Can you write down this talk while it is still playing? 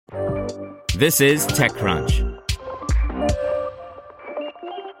This is TechCrunch.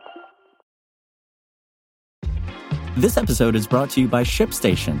 This episode is brought to you by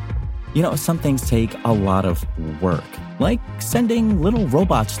ShipStation. You know, some things take a lot of work, like sending little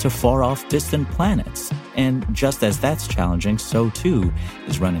robots to far-off distant planets. And just as that's challenging, so too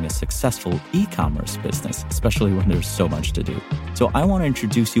is running a successful e-commerce business, especially when there's so much to do. So I want to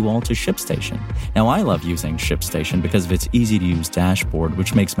introduce you all to ShipStation. Now, I love using ShipStation because of its easy-to-use dashboard,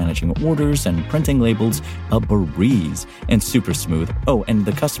 which makes managing orders and printing labels a breeze and super smooth. Oh, and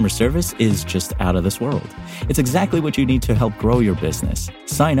the customer service is just out of this world. It's exactly what you need to help grow your business.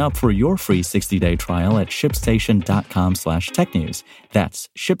 Sign up for your free 60-day trial at shipstation.com/technews. That's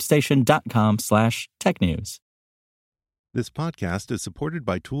shipstation.com/technews. This podcast is supported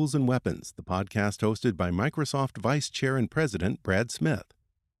by Tools and Weapons, the podcast hosted by Microsoft Vice Chair and President Brad Smith.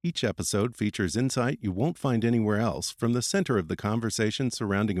 Each episode features insight you won't find anywhere else from the center of the conversation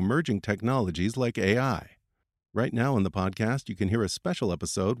surrounding emerging technologies like AI. Right now in the podcast, you can hear a special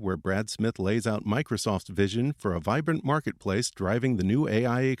episode where Brad Smith lays out Microsoft's vision for a vibrant marketplace driving the new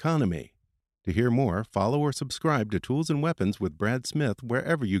AI economy. To hear more, follow or subscribe to Tools and Weapons with Brad Smith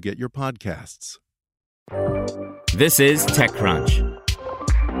wherever you get your podcasts. This is TechCrunch.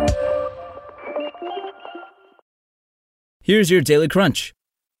 Here's your Daily Crunch.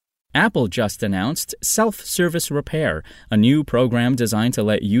 Apple just announced Self-Service Repair, a new program designed to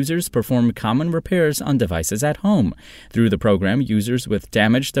let users perform common repairs on devices at home. Through the program, users with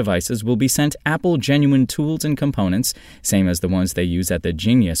damaged devices will be sent Apple genuine tools and components, same as the ones they use at the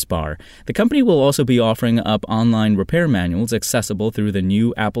Genius Bar. The company will also be offering up online repair manuals accessible through the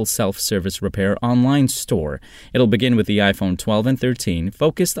new Apple Self-Service Repair online store. It'll begin with the iPhone 12 and 13,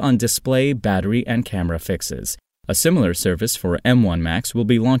 focused on display, battery, and camera fixes. A similar service for M1 Max will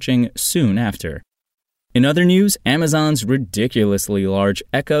be launching soon after. In other news, Amazon's ridiculously large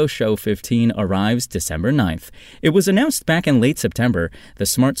Echo Show 15 arrives December 9th. It was announced back in late September. The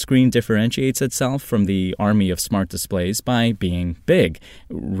smart screen differentiates itself from the army of smart displays by being big.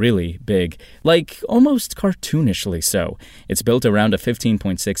 Really big. Like almost cartoonishly so. It's built around a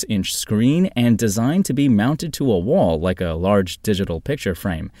 15.6-inch screen and designed to be mounted to a wall like a large digital picture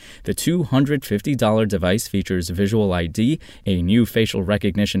frame. The $250 device features Visual ID, a new facial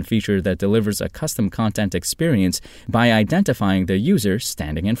recognition feature that delivers a custom content experience by identifying the user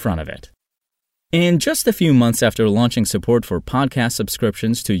standing in front of it. And just a few months after launching support for podcast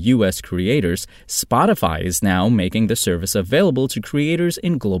subscriptions to U.S. creators, Spotify is now making the service available to creators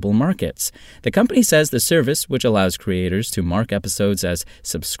in global markets. The company says the service, which allows creators to mark episodes as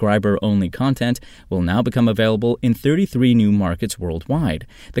subscriber-only content, will now become available in 33 new markets worldwide.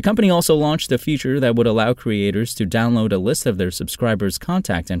 The company also launched a feature that would allow creators to download a list of their subscribers'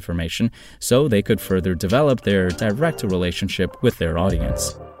 contact information so they could further develop their direct relationship with their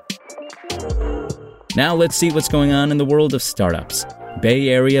audience. Now let's see what's going on in the world of startups. Bay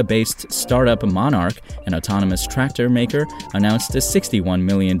Area-based startup Monarch, an autonomous tractor maker, announced a $61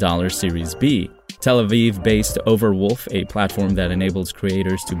 million Series B. Tel Aviv-based Overwolf, a platform that enables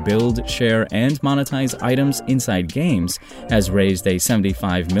creators to build, share, and monetize items inside games, has raised a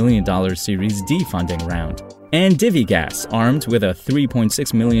 $75 million Series D funding round. And DiviGas, armed with a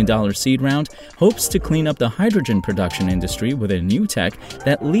 $3.6 million seed round, hopes to clean up the hydrogen production industry with a new tech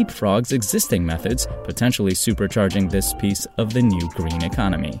that leapfrogs existing methods, potentially supercharging this piece of the new green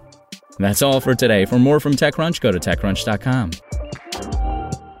economy. That's all for today. For more from TechCrunch, go to TechCrunch.com.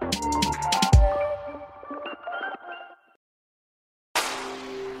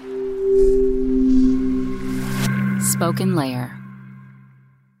 SpokenLayer.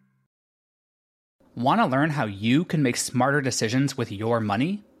 Want to learn how you can make smarter decisions with your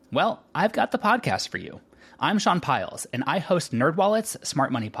money? Well, I've got the podcast for you. I'm Sean Piles, and I host NerdWallet's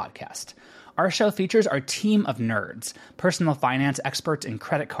Smart Money Podcast. Our show features our team of nerds, personal finance experts in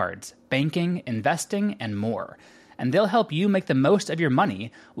credit cards, banking, investing, and more. And they'll help you make the most of your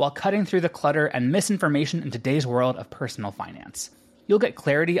money while cutting through the clutter and misinformation in today's world of personal finance. You'll get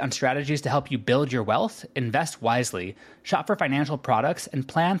clarity on strategies to help you build your wealth, invest wisely, shop for financial products, and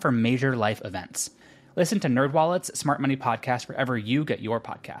plan for major life events. Listen to NerdWallet's Smart Money Podcast wherever you get your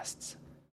podcasts.